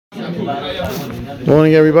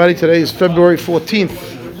Morning, everybody. Today is February 14th.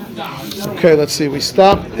 Okay, let's see. We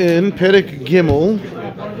stopped in Perek Gimel.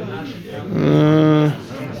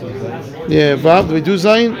 Vav. Did we do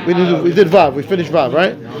Zayin? We did Vav. We finished Vav,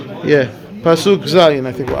 right? Yeah. Pasuk Zayin,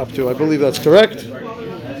 I think we're up to. I believe that's correct.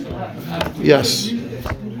 Yes.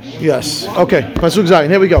 Okay. Pasuk Zayin.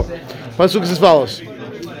 Here we go. Pasuk is as follows.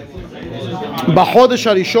 B'chodesh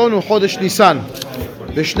harishon u'chodesh Nisan.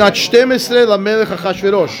 B'shnat 12 lamelech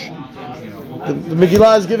Achashverosh. The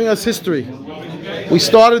Megilah is giving us history. We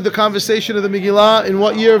started the conversation of the Megilah in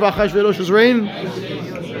what year of Achashverosh's reign?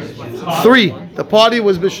 3. The party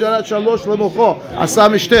was B'shanat Shalosh Lemocho Asa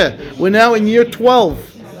Mishteh. We're now in year 12.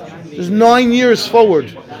 There's 9 years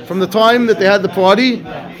forward from the time that they had the party.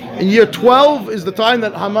 In year 12 is the time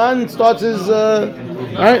that Haman starts his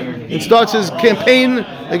It starts his campaign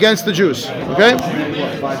against the Jews. Okay?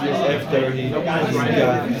 5 years after he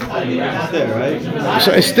Esther, right?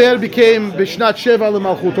 So Esther became Bishnat Sheva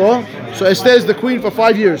L'Malchuto. So Esther is the queen for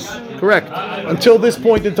 5 years. Correct. Until this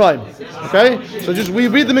point in time. Okay? So just we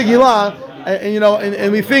read the Megillah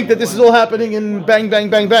and we think that this is all happening in bang, bang,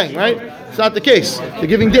 bang, bang, right? It's not the case. They're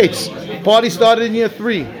giving dates. Party started in year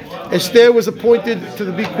 3. Esther was appointed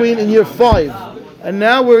to be queen in year 5. And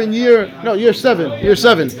now we're in year 7.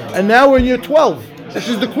 And now we're in year 12. This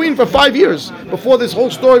is the queen for 5 years. Before this whole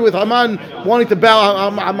story with Haman wanting to bow,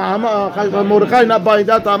 Mordechai not buying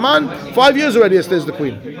that to Haman, 5 years already Esther is the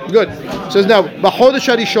queen. Good. It says now, B'chodesh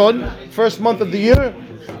harishon, first month of the year,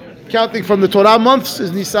 counting from the Torah months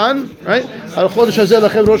is Nisan, right? Chodesh hazeh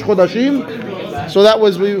lachem rosh chodashim. So that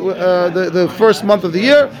was the first month of the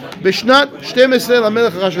year. Bishnat 12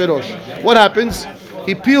 lamelech Achashverosh. What happens?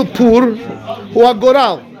 He peeled Pur, hu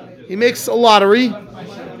hagoral. He makes a lottery.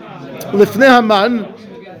 Lifnei Haman,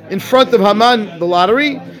 in front of Haman, the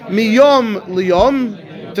lottery. Miyom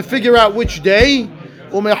liyom, to figure out which day.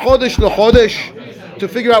 Umechodesh lechodesh, to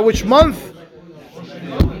figure out which month.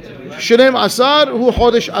 Shenem Asar hu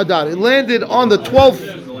chodesh Adar. It landed on the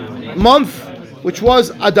 12th month, which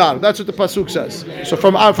was Adar. That's what the pasuk says. So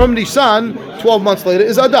from Nisan, 12 months later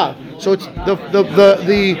is Adar. So it's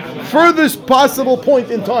the furthest possible point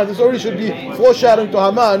in time. This already should be foreshadowing to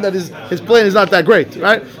Haman that his plan is not that great,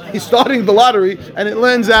 right? He's starting the lottery and it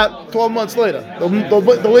lands out 12 months later,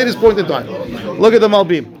 the latest point in time. Look at the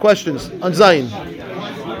malbim. Questions on Zayin.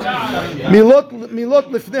 Milot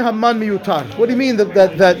lifnei Haman miyutar. What do you mean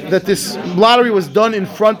that this lottery was done in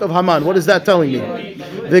front of Haman? What is that telling me?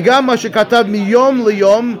 V'gam ma shekatav miyom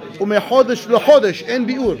liyom umechodesh lechodesh en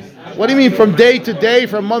biur. What do you mean from day to day,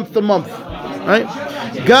 from month to month? Right?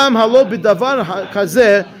 Gam halo b'davar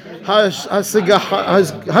kazeh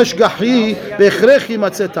hashgahi b'echrechi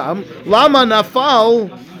matzetam lama nafal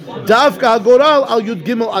davka hagoral al yud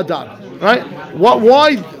gimel adar. Right? What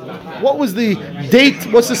was the date?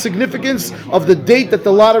 What's the significance of the date that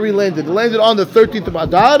the lottery landed? It landed on the 13th of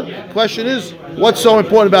Adar. Question is, what's so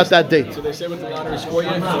important about that date? So they say what the lottery is for you?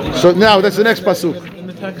 So now that's the next pasuk. In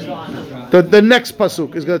the text? The next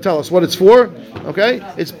pasuk is going to tell us what it's for. Okay?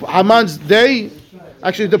 It's Haman's day.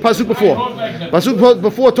 Actually, the pasuk before. Pasuk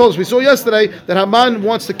before told us, we saw yesterday that Haman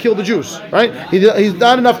wants to kill the Jews, right? He's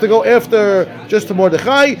not enough to go after just to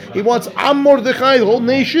Mordechai. He wants Mordechai, the whole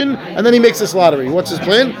nation, and then he makes this lottery. What's his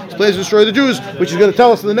plan? His plan is to destroy the Jews, which he's going to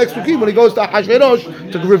tell us in the next week when he goes to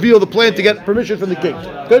Achashverosh to reveal the plan to get permission from the king.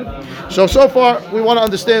 Good? So far, we want to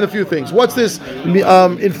understand a few things. What's this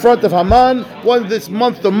in front of Haman? What is this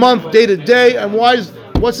month to month, day to day, and what's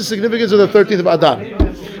the significance of the 13th of Adar?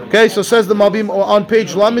 Okay, so says the malbim on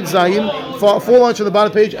page Lamed Zayin, 4 lines on the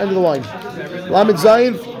bottom page, end of the line. Lamed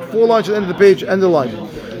Zayin, 4 lines at the end of the page, end of the line.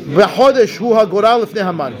 V'chodesh hu hagoral lifnei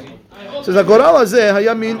Haman. Says hagoral hazeh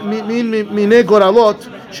haya minei goralot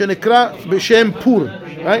shenekra b'shem Pur.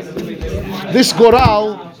 Right? This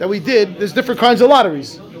goral that we did, there's different kinds of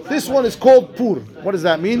lotteries. This one is called Pur. What does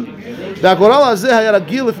that mean? The hagoral hazeh haya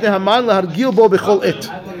ragil lifnei Haman lahargil bo b'chol et.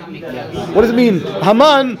 What does it mean?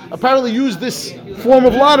 Haman apparently used this form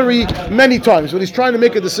of lottery many times. When he's trying to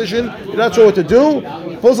make a decision, he's not sure what to do.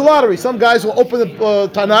 Pulls a lottery. Some guys will open the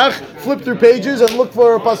Tanakh, flip through pages, and look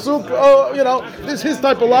for a pasuk. His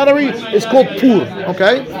type of lottery is called Pur.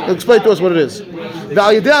 Okay? He'll explain to us what it is. He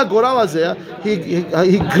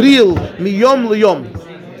grill miyom liyom.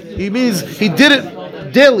 He means he did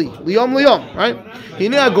it daily. Liyom liyom. Right? We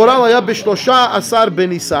know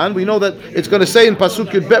that it's going to say in Pasuk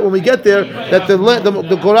Yudbet when we get there that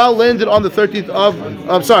the Goral landed on the 13th of,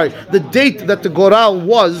 the date that the Goral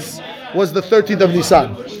was the 13th of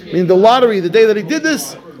Nisan. Meaning the lottery, the day that he did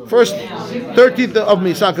this, first 13th of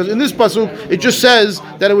Nisan. Because in this Pasuk, it just says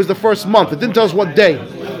that it was the first month. It didn't tell us what day.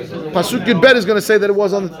 Pasuk Yud Bet is going to say that it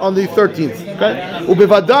was on the 13th. Okay.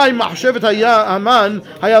 Ubevadai machshevet haya Haman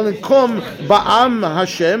haya linkom ba'am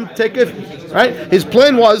Hashem tekef. Right. His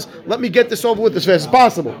plan was, let me get this over with as fast as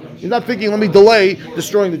possible. He's not thinking, let me delay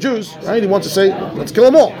destroying the Jews. Right. He wants to say, let's kill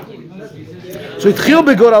them all. So התחיל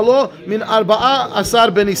בגורלו מן 14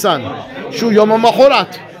 בניסן, שהוא יום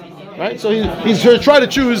המחרת. Right? So he's going to try to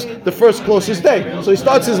choose the first closest day. So he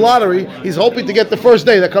starts his lottery. He's hoping to get the first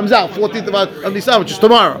day that comes out, 14th of Nisan, which is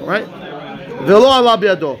tomorrow. Right? ולא עלה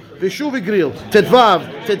בידו. ושוב הגריל. ט"ו,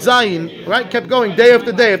 ט"ז, right? Kept going day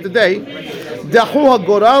after day after day. דחו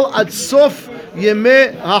הגורל עד סוף ימי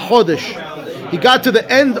החודש. He got to the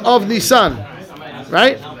end of Nisan.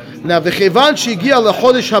 Right? Now, וכיוון שהגיע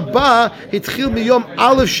לחודש הבא, התחיל מיום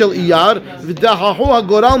א' של אייר, ודחו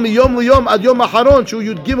הגורל מיום ליום עד יום האחרון, שהוא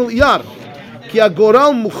י"ג אייר. כי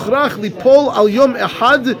הגורל מוכרח ליפול על יום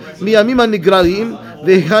אחד מימים הנגררים,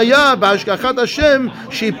 והיה בהשגחת השם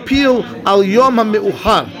שהפיל על יום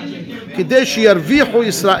המאוחר, כדי שירוויחו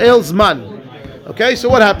ישראל זמן. Okay, so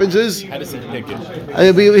what happens is, how does he pick it?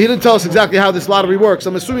 He didn't tell us exactly how this lottery works.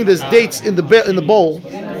 I'm assuming there's dates in the bowl,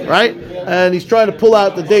 right? And he's trying to pull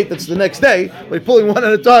out the date that's the next day, but he's pulling one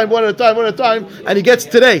at a time, and he gets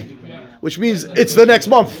today, which means it's the next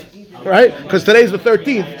month, right? Because today's the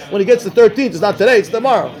 13th. When he gets the 13th, it's not today, it's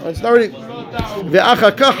tomorrow. It's not already.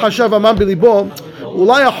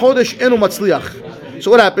 So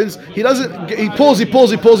what happens? He pulls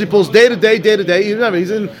day to day. You remember, he's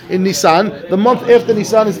in Nisan. The month after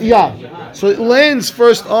Nisan is Iyar. So it lands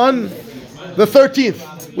first on the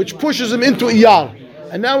 13th, which pushes him into Iyar.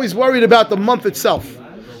 And now he's worried about the month itself.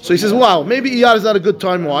 So he says, wow, maybe Iyar is not a good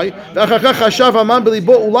time. Why? Maybe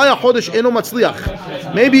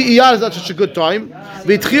Iyar is not such a good time.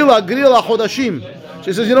 So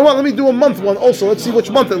he says, you know what, let me do a month one also. Let's see which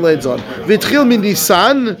month it lands on.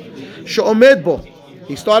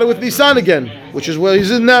 He started with Nisan again, which is where he's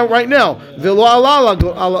in now, right now. So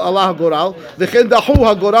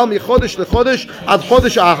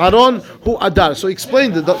he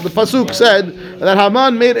explained it. The Pasuk said that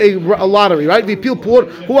Haman made a lottery, right? First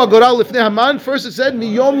it said,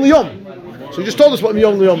 Miyom Liyom. So he just told us what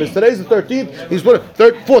Miyom Liyom is. Today's the 13th. He's put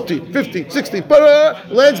 14, 15, 16.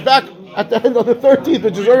 Lands back at the end of the 13th,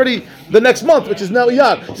 which is already the next month, which is now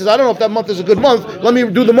Iyar. He says, I don't know if that month is a good month. Let me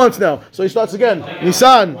do the months now. So he starts again.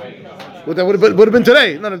 Nisan. That would have been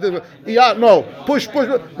today. Iyar, no. Push.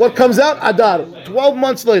 What comes out? Adar. 12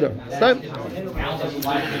 months later. Right?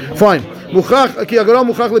 Fine. I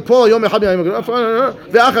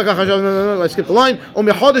skipped the line.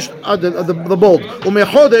 The bold.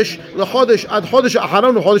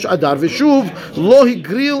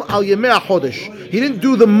 He didn't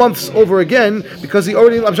do the months over again because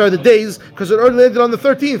the days, because it already landed on the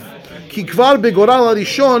 13th.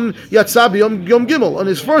 On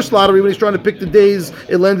his first lottery, when he's trying to pick the days,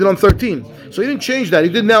 it landed on 13. So he didn't change that. He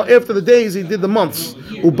did now, after the days, he did the months.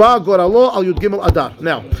 Now,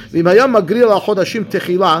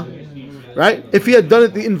 right? If he had done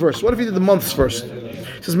it the inverse, what if he did the months first?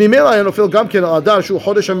 He says, it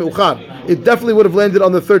definitely would have landed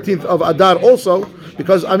on the 13th of Adar also,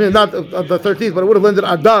 because, not the 13th, but it would have landed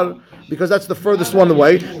Adar, because that's the furthest one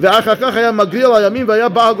away. Right?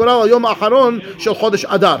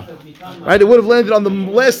 It would have landed on the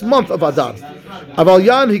last month of Adar.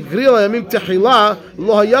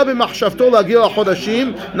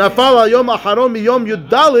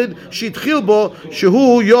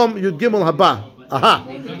 Aha.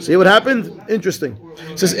 See what happened? Interesting.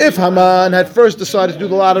 It says if Haman had first decided to do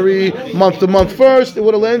the lottery month to month first, it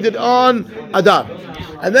would have landed on Adar.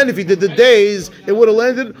 And then if he did the days, it would have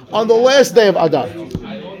landed on the last day of Adar.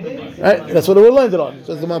 Right? That's what it would have landed on,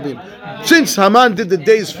 says the malbim. Since Haman did the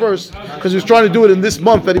days first, because he was trying to do it in this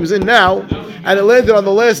month that he was in now, and it landed on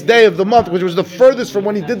the last day of the month, which was the furthest from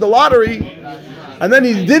when he did the lottery, and then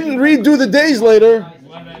he didn't redo the days later,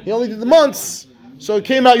 he only did the months, so it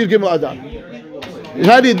came out Yud Adar.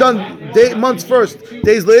 Had he done months first,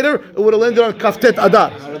 days later, it would have landed on Kaftet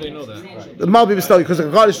Adar. How do they know that? The malbim is telling you,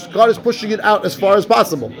 because God is pushing it out as far as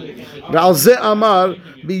possible. ועל זה אמר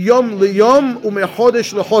ביום ליום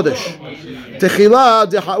ומחודש לחודש. תחילה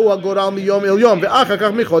דחאו הגורל מיום אל יום ואחר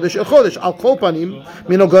כך מחודש אל חודש. על כל פנים,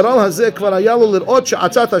 מן הגורל הזה כבר היה לו לראות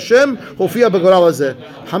שעצת השם הופיע בגורל הזה.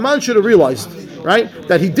 Haman should have realized, right,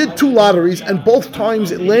 that he did two lotteries and both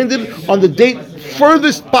times it landed on the date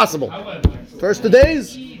furthest possible. First the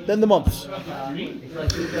days, then the months.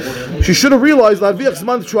 She should have realized why?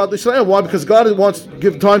 Because God wants to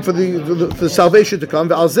give time for the salvation to come.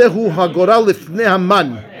 That's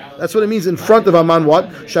what it means in front of Haman. What?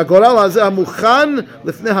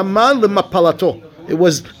 It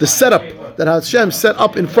was the setup that Hashem set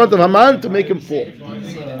up in front of Haman to make him fall.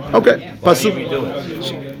 Okay, pasuk.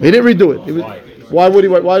 He didn't redo it. Why would he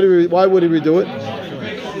redo it?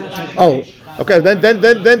 Oh, okay. Then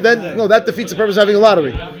no, that defeats the purpose of having a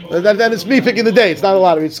lottery. Then it's me picking the day. It's not a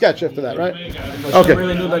lottery. It's sketch after that, right? Okay. He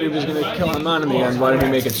really knew that he was going to kill Haman in the end. Why didn't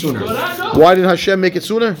he make it sooner? Why didn't Hashem make it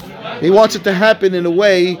sooner? He wants it to happen in a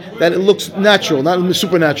way that it looks natural, not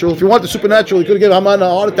supernatural. If you want the supernatural, he could have given Haman a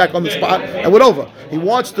heart attack on the spot and went over. He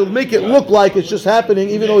wants to make it look like it's just happening,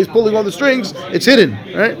 even though he's pulling on the strings. It's hidden,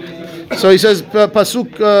 right? So he says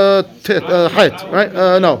pasuk het, right?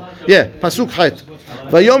 Pasuk het.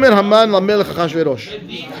 Vayomer Haman lamelech Achashverosh.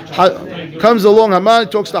 Comes along Haman,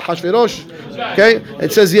 talks to Achashverosh. Okay,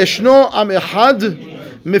 it says Yeshno am echad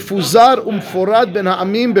mefuzar umforad ben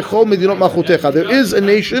ha'amim bechol medinot malchutecha. There is a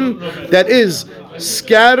nation that is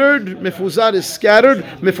scattered. Mefuzar is scattered.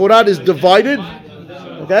 Meforad is divided.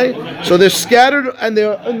 Okay, so they're scattered and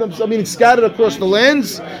they're scattered across the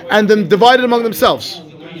lands and then divided among themselves.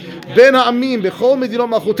 Ben ha'amim bechol medinot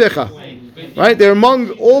malchutecha. Right? They're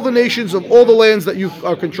among all the nations of all the lands that you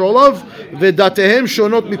are control of. Ve'datehem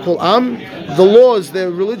shonot mikol am. The laws, their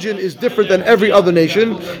religion is different than every other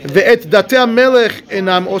nation. Ve'et datei melech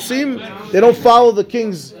enam osim. They don't follow the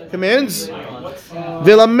king's commands.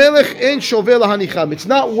 Ve'lamelech en shoveh lahanicham. It's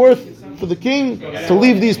not worth for the king to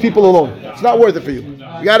leave these people alone. It's not worth it for you.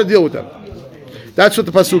 You got to deal with them. That's what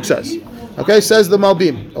the pasuk says. Okay, says the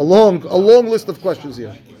malbim. A long list of questions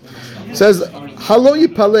here. Says, "Halo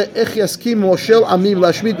yipale ech yaskim moshel amim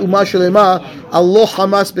lashmid uma shelema Allah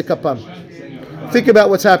Hamas bekapam." Think about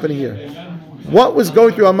what's happening here. What was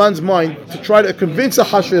going through Haman's mind to try to convince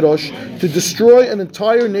Ahasuerus to destroy an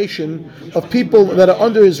entire nation of people that are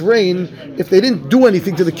under his reign if they didn't do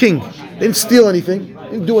anything to the king? They didn't steal anything. They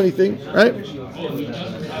didn't do anything, right?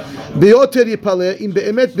 I mean,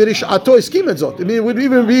 it would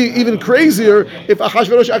even be even crazier if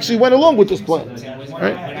Ahasuerus actually went along with this plan.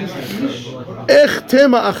 Right?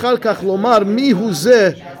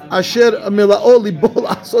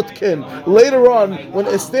 Later on, when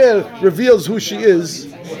Esther reveals who she is,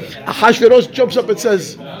 Ahasuerus jumps up and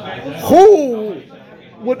says, "Who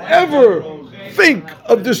would ever think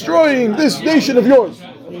of destroying this nation of yours?"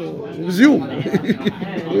 It was you.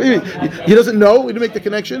 He doesn't know. He didn't make the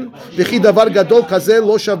connection.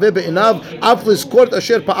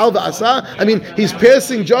 I mean, he's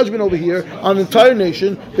passing judgment over here on the entire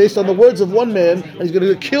nation based on the words of one man, and he's going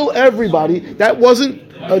to kill everybody. That wasn't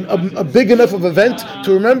a big enough of event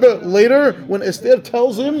to remember later when Esther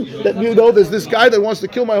tells him that, there's this guy that wants to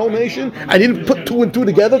kill my whole nation. I didn't put two and two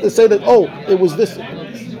together to say that, it was this.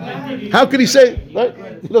 How could he say, right?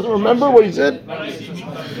 He doesn't remember what he said.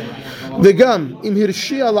 V'gam im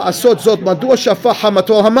hirshia la'asot zot madua shafach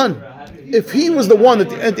hamato Haman. If he was the one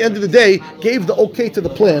that at the end of the day gave the okay to the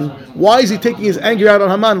plan, why is he taking his anger out on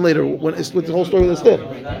Haman later when it's with the whole story of Esther?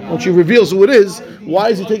 When she reveals who it is, why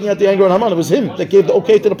is he taking out the anger on Haman? It was him that gave the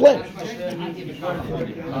okay to the plan.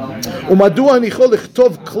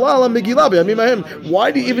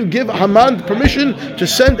 Why do you even give Haman permission to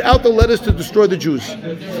send out the letters to destroy the Jews?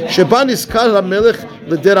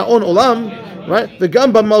 Right?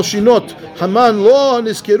 וגם במלשינות, המן לא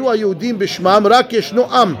נזכרו היהודים בשמם, רק ישנו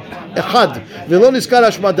עם אחד, ולא נזכר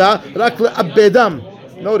השמדה, רק לאבדם.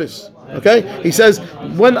 Notice, okay? He says,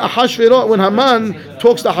 when Haman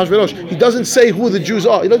talks to Ahasuerus, he doesn't say who the Jews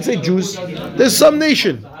are. He doesn't say Jews. There's some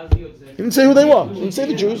nation. He didn't say who they were. He didn't say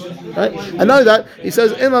the Jews. Right? And not only that, he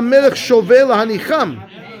says, Em HaMelech shoveh lahanicham.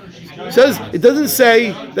 He says, it doesn't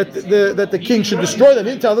say that the king should destroy them.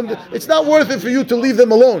 He didn't tell them, it's not worth it for you to leave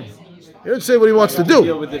them alone. He didn't say what he wants to do.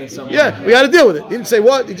 Yeah, we got to deal with it. He didn't say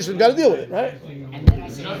what, he just got to deal with it, right?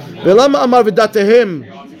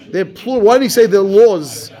 Why did he say their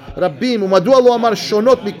laws? Rabbi, right?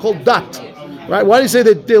 Why did he say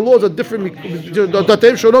that their laws are different?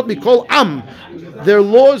 Their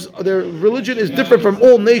laws, their religion is different from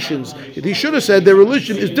all nations. He should have said their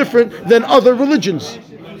religion is different than other religions.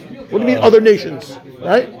 What do you mean other nations?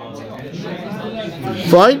 Right?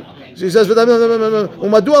 Fine? So he says, fine.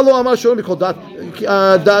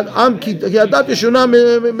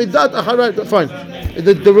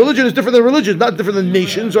 The religion is different than religion, not different than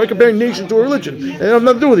nations. So I'm comparing nation to a religion. They have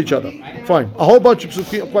nothing to do with each other. Fine. A whole bunch of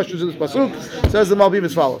questions in this pasuk. Says the malbim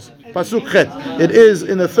as follows. Pasuk chet. It is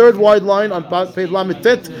in the third wide line on page lamed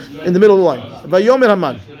tet, in the middle of the line. Vayomer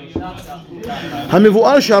Haman.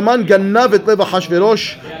 המבואר שהמן גנב את לב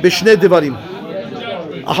אחשוורוש בשני דברים.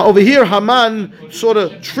 Over here, Haman sort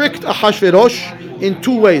of tricked Ahasuerus in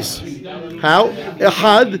two ways. How?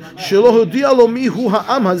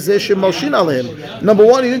 Number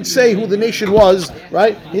one, he didn't say who the nation was,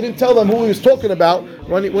 right? He didn't tell them who he was talking about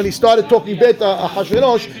when he started talking beta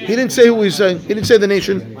Ahashverosh. He didn't say who he's saying. He didn't say the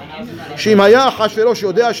nation.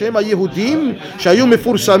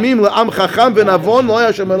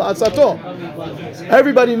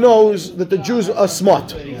 Everybody knows that the Jews are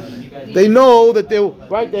smart. They know that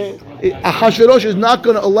Ahashverosh is not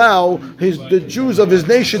going to allow the Jews of his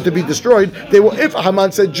nation to be destroyed. If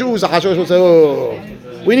Haman said Jews, Ahashverosh would say, "Oh,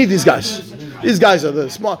 we need these guys. These guys are the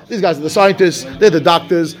smart. These guys are the scientists. They're the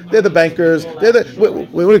doctors. They're the bankers. We're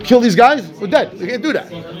going to kill these guys. We're dead. We can't do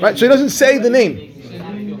that, right?" So he doesn't say the name.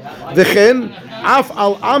 אף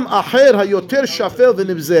על עם אחר היותר שפל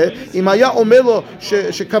ונבזה, אם היה אומר לו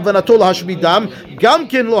שכוונתו להשמידם, גם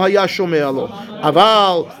כן לא היה שומע לו.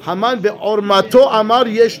 אבל המן בעורמתו אמר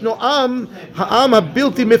ישנו עם, העם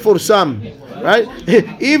הבלתי מפורסם. Right?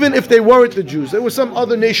 Even if they weren't the Jews, there was some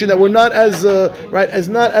other nation that were not as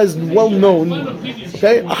not as well known.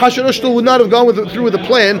 Okay, Ahashverosh still would not have gone through with a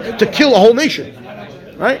plan to kill a whole nation.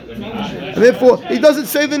 Right? And therefore, he doesn't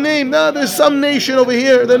say the name. No, there's some nation over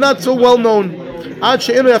here. They're not so well known. Right?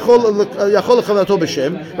 He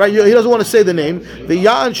doesn't want to say the name.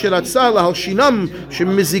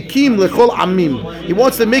 He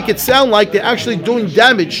wants to make it sound like they're actually doing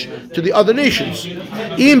damage to the other nations.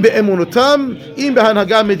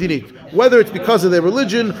 Whether it's because of their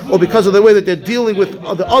religion or because of the way that they're dealing with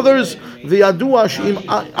the others. וידוע שאם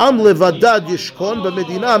עם לבדד ישכון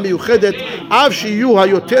במדינה מיוחדת אף שיהיו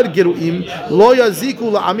היותר גרועים לא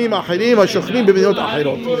יזיקו לעמים אחרים השוכנים במדינות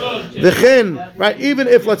אחרות. וכן, right, even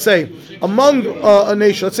if, let's say, among a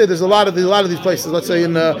nation, let's say there's a lot of these places, let's say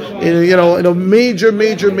in a major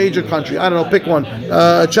country, I don't know, pick one,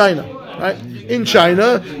 China, right? In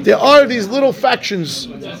China, there are these little factions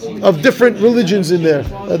of different religions in there.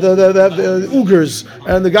 The Uyghurs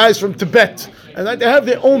and the guys from Tibet. And they have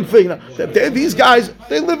their own thing. Now, these guys,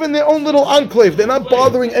 they live in their own little enclave. They're not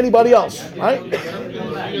bothering anybody else, right?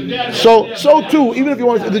 So too, even if you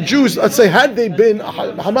want the Jews, let's say, had they been,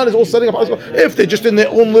 Haman is all setting up, if they're just in their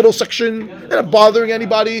own little section, they're not bothering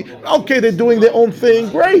anybody, okay, they're doing their own thing,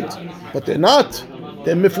 great. But they're not.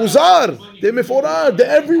 They're mifuzar, they're miforar, they're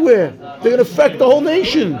everywhere. They're going to affect the whole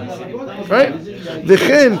nation, right?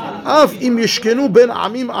 וכן, אף אם ישכנו בין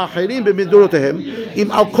עמים אחרים במדינותיהם,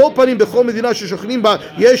 אם על כל פנים בכל מדינה ששוכנים בה,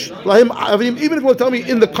 יש להם עברים, even if you want to tell me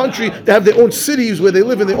in the country, they have their own cities where they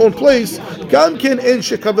live in their own place, גם כן אין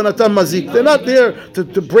שכוונתם מזיק. They're not there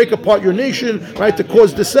to break apart your nation, right, to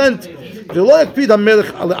cause dissent. ולא יקפיד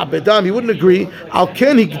המלך על עבדם, he wouldn't agree, על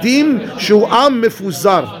כן הקדים שהוא עם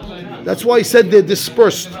מפוזר. That's why he said they're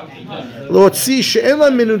dispersed. They're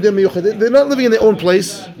not living in their own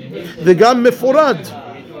place. וגם מפורד.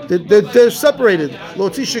 They're separated.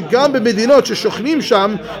 להוציא שגם במדינות ששוכנים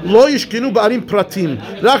שם לא ישכנו בערים פרטים.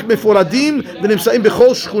 רק מפורדים ונמצאים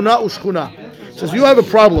בכל שכונה ושכונה. Says you have a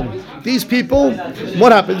problem. These people,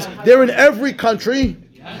 what happens? They're in every country,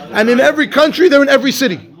 and in every country they're in every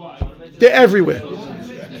city. They're everywhere.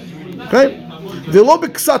 Okay? ולא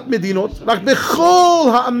בקצת מדינות, רק בכל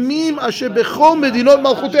העמים אשר בכל מדינות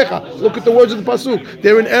מלכותך. Look at the words of the pasuk.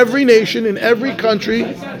 They're in every nation, in every country.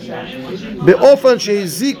 באופן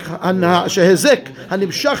שהזק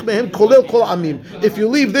הנמשך מהם כולל כל העמים. If you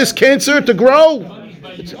leave this cancer to grow,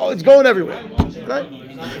 it's going everywhere. Okay?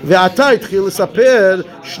 ועתה התחיל לספר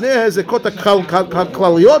שני הזקות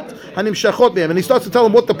הכלליות הנמשכות מהם. And he starts to tell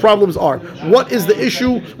them what the problems are. What is the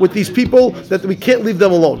issue with these people that we can't leave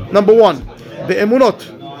them alone? Number one, באמונות,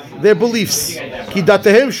 their beliefs. כי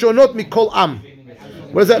דתיהם שונות מכל עם.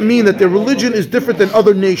 What does that mean? That their religion is different than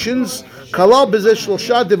other nations. כלל בזה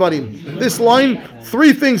שלושה דברים. This line,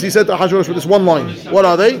 three things he said to Ahashverosh with this one line. What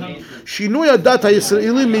are they? שינוי הדת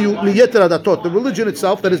הישראלי מיתר הדתות. The religion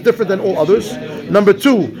itself that is different than all others. Number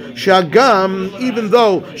two, שהגם, even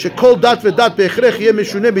though שכל דת ודת בהכרח יהיה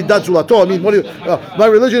משונה מדת זולתו. I mean, my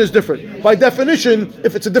religion is different. By definition,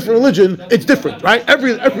 if it's a different religion, it's different, right?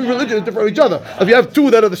 Every religion is different from each other. If you have two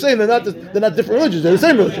that are the same, they're not different religions. They're the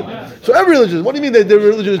same religion. So every religion, what do you mean that their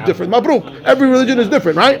religion is different? Mabruk. Every religion is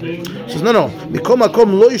different, right? He says, no. מכל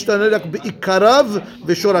מקום לא ישתנה רק בעיקריו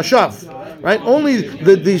ושורשיו. Right? Only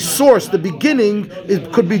the source, the beginning,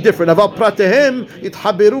 it could be different. אבל פרטיהם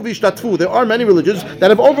התחברו והשתתפו. There are many religions that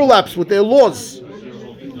have overlaps with their laws.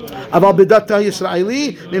 אבל בדת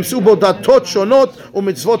הישראלי נמצאו בו דתות שונות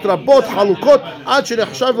ומצוות רבות חלוקות עד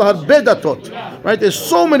שנחשב להרבה דתות. Right? There's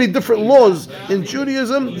so many different laws in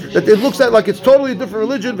Judaism that it looks like it's totally a different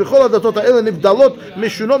religion. וכל הדתות האלה נבדלות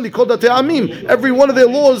משונות מכל דתי העמים. Every one of their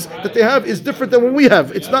laws that they have is different than what we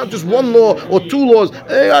have. It's not just one law or two laws.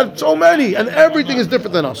 They got so many, and everything is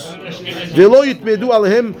different than us. ולא יתמדו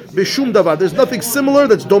עליהם בשום דבר. There's nothing similar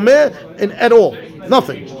that's דומה at all.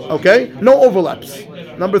 Nothing. Okay? No overlaps.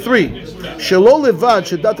 Number 3, שלא לבד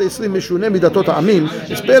שדת הישראלים משונה מדתות העמים.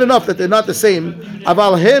 It's bad enough that they're not the same,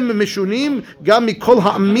 אבל הם משונים גם מכל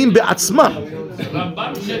העמים בעצמם.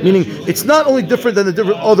 Meaning, it's not only different than the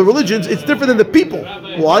different other religions, it's different than the people.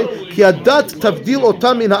 Why? כי הדת תבדיל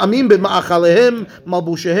אותם מן העמים במאכליהם,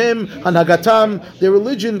 מלבושיהם, הנהגתם. Their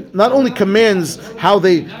religion not only commands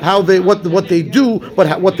what they do,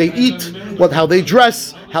 but what they eat, how they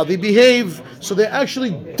dress, how they behave. So they're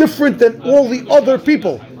actually different than all the other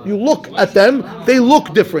people. You look at them, they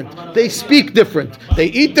look different. They speak different.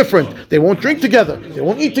 They eat different. They won't drink together. They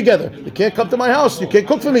won't eat together. They can't come to my house. You can't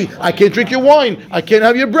cook for me. I can't drink your wine. I can't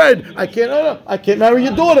have your bread. I can't marry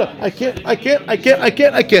your daughter. I can't.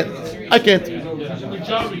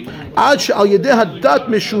 עד שעל ידי הדת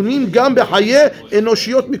משונים גם בחיי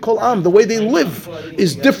אנושיות מכל עם. The way they live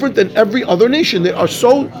is different than every other nation. They are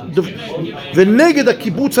so ונגד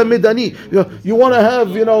הקיבוץ המדני. You want to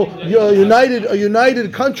have, a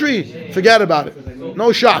united country? Forget about it.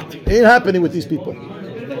 No shot. It ain't happening with these people.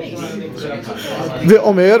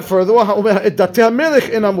 ואומר, further, את דתי המלך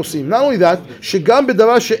אינם עושים. Not only that, שגם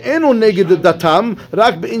בדבר שאינו נגד דתם,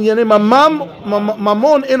 רק בענייני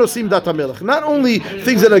ממון אין עושים דת המלך. Not only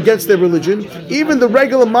things that are against their religion, even the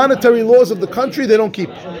regular monetary laws of the country, they don't keep.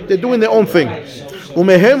 They're doing their own thing.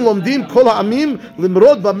 ומהם לומדים כל העמים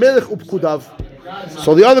למרוד במלך ופקודיו.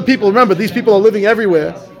 So the other people, remember, these people are living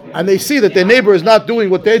everywhere, and they see that their neighbor is not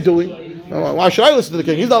doing what they're doing. Why should I listen to the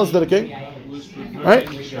king? He's not listening to the king. Right?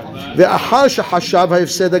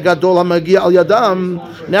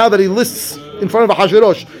 Now that he lists in front of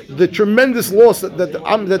Ahasuerus the tremendous loss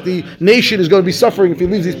that the nation is going to be suffering if he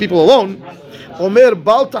leaves these people alone, don't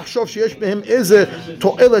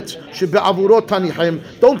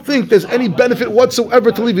think there's any benefit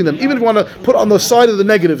whatsoever to leaving them. Even if you want to put on the side of the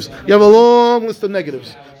negatives, you have a long list of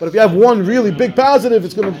negatives. But if you have one really big positive,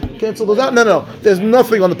 it's going to cancel those out. No. There's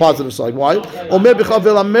nothing on the positive side. Why? Whatever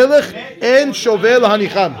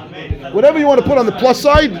you want to put on the plus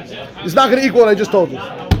side is not going to equal what I just told you.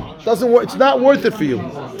 Doesn't work. It's not worth it for you.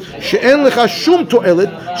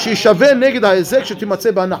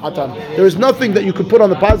 There is nothing that you could put on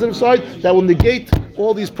the positive side that will negate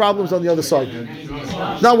all these problems on the other side.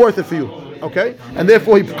 Not worth it for you. Okay? And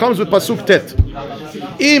therefore he comes with pasuk tet.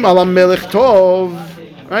 Im alam melech tov.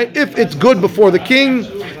 Right? If it's good before the king,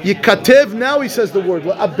 yikatev. Now he says the word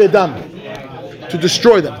abedam, to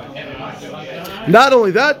destroy them. Not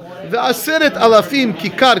only that, ve'aseret alafim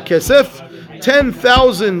kikar kesef,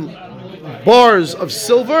 10,000 bars of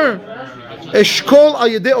silver. Eshkol al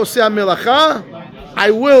yedei osei melacha.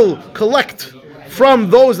 I will collect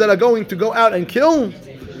from those that are going to go out and kill.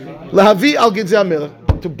 Lahavi al gidzei melech,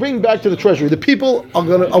 to bring back to the treasury. The people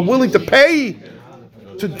are willing to pay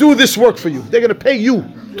to do this work for you. They're going to pay you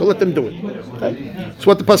to let them do it. Okay? That's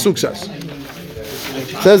what the pasuk says.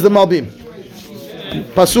 Says the malbim.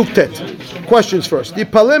 Pasuk tet. Questions first.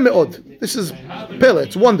 Yipaleh me'od. This is pele.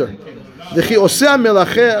 It's wonder. וכי עושי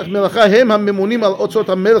המלאכה הם הממונים על אוצרות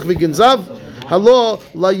המלך וגנזיו, הלא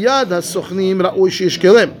ליד הסוכנים ראוי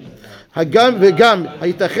שישקלם. וגם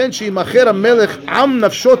הייתכן שימכר המלך עם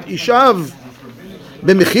נפשות אישיו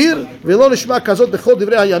במחיר, ולא נשמע כזאת בכל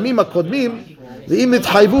דברי הימים הקודמים, ואם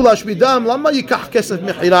נתחייבו להשמידם, למה ייקח כסף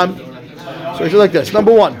מחירם? So it's like this.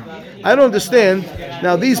 Number 1, I don't understand.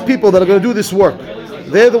 Now these people that are going to do this work,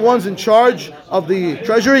 they're the ones in charge of the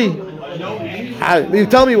treasury. You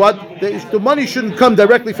tell me what? The money shouldn't come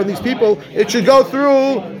directly from these people. It should go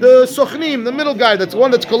through the sochnim, the middle guy. That's the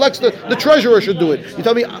one that collects the treasurer should do it. You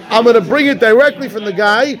tell me I'm going to bring it directly from the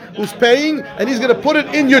guy who's paying, and he's going to put it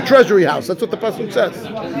in your treasury house. That's what the pasuk says.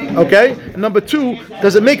 Okay. And number 2,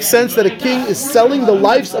 does it make sense that a king is selling the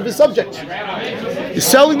lives of his subjects? He's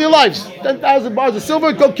selling their lives. 10,000 bars of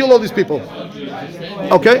silver. Go kill all these people.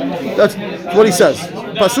 Okay. That's what he says.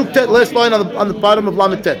 Pasuk tet, last line on the bottom of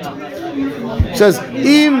Lamed tet. It says,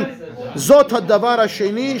 Im zot hadavar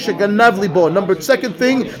hasheni sheganav libo. Second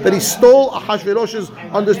thing, that he stole Ahasuerus's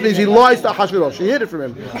understanding. He lies to Ahasuerus. He hid it from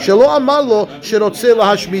him. Shelo amar lo sherotzeh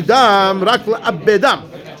lahashmidam rak le'abedam.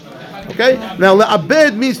 Okay? Now,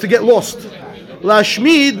 le'abed means to get lost.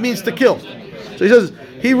 Lashmid means to kill. So he says,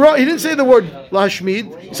 he didn't say the word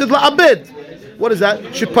lahashmid. He said la'abed. What is that?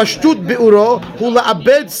 Shepashtut be'uro hu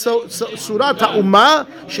la'abed surat ha'umah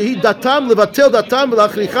shehi datam levatel datam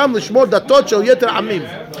v'lachricham l'shmor datot shel yeter amim.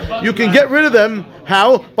 You can get rid of them.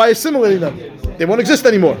 How? By assimilating them. They won't exist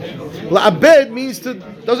anymore. La'abed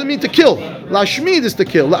doesn't mean to kill. La'shmid is to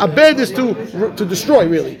kill. La'abed is to destroy,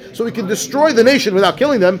 really. So we can destroy the nation without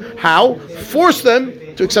killing them. How? Force them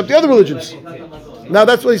to accept the other religions. Now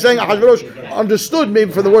that's what he's saying. Ahasuerus understood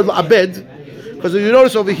maybe from the word la'abed, because if you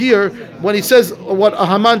notice over here, when he says what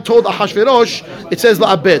Haman told Ahasuerus, it says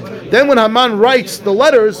la'abed. Then when Haman writes the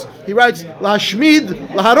letters, he writes la'shmid,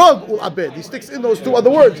 la'harog, ul'abed. He sticks in those two other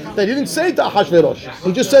words that he didn't say to Ahasuerus.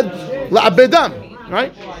 He just said la'abedam.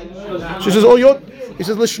 Right? She says, he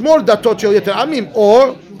says, l'shmor datot shel yeter amim,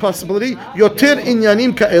 or possibility, yoter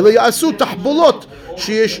inyanim ka'ele ya'asu tahbulot,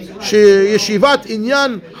 sheyeshivat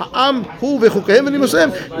inyan ha'am hu v'chukehem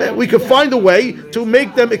v'nimusem. We could find a way to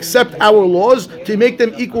make them accept our laws, to make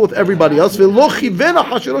them equal with everybody else. V'lo chiven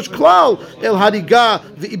Ahasuerus klal el hariga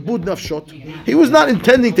v'ibud nafshot. He was not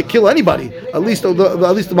intending to kill anybody. At least the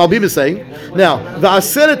malbim is saying. Now,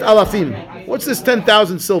 v'aseret alafim. What's this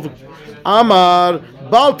 10,000 silver? Amar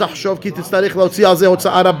Bal Tachshov Ki Titzarich Lautzi Al Zeh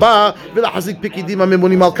Hotzaa Rabba V'Lachazik Pikidim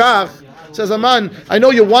HaMemunim Al Kach. Says Haman, I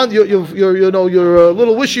know you're a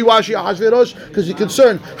little wishy-washy Ahasuerus because you're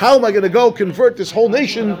concerned. How am I going to go convert this whole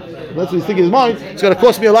nation? That's what he's thinking in his mind. It's going to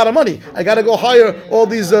cost me a lot of money. I got to go hire all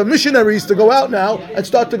these missionaries to go out now and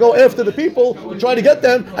start to go after the people to try to get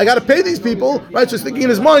them. I got to pay these people, right? So he's thinking in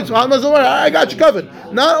his mind, so I got you covered.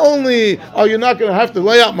 Not only are you not going to have to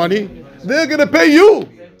lay out money, they're going to pay you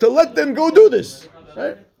to let them go do this,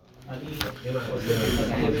 right?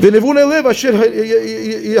 ונבוני לב אשר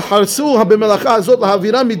יחרצו במלאכה הזאת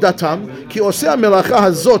להעבירה מדתם, כי עושי המלאכה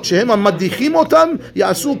הזאת שהם המדיחים אותם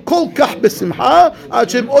יעשו כל כך בשמחה עד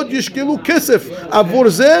שהם עוד ישקלו כסף עבור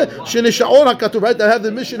זה שנשאר הכתוב. Right? They have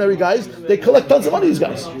the missionary guys, they collect tons of money, these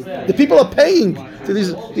guys. The people are paying to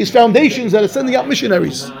these foundations that are sending out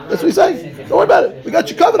missionaries. That's what he's saying. Don't worry about it. We got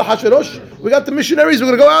you covered, Ahasuerus. We got the missionaries. We're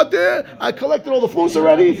going to go out there. I collected all the fruits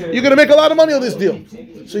already. You're going to make a lot of money on this deal.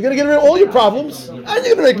 So you're going to get rid of all your problems, and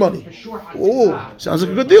you're going to make money. Oh, sounds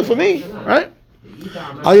like a good deal for me, right?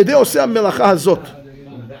 על ידי עושה המלאכה הזאת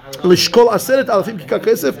לשקול 10,000 כיכר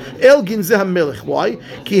כסף אל גנזי המלך. Why?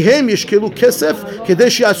 כי הם ישקלו כסף כדי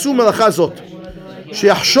שיעשו מלאכה זאת,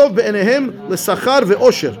 שיחשוב בעיניהם לשכר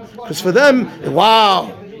ואושר. Because for them,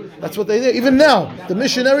 wow, that's what they do. Even now, the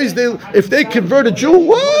missionaries, if they convert a Jew,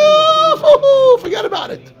 whoa, forget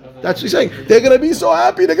about it. That's what he's saying. They're going to be so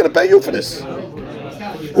happy, they're going to pay you for this.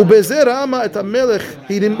 ובזה רמה את המלך,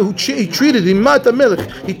 he treated him את המלך,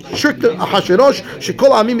 he tricked Ahasuerus,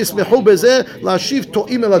 שכל העמים ישמחו בזה להשיב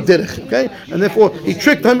טועים אל הדרך. Okay? And therefore he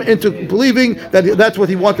tricked him into believing that that's what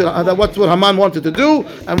he wanted, that's what Haman wanted to do.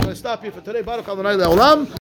 And we're going to stop here for today. Baruch Adonai Le'olam.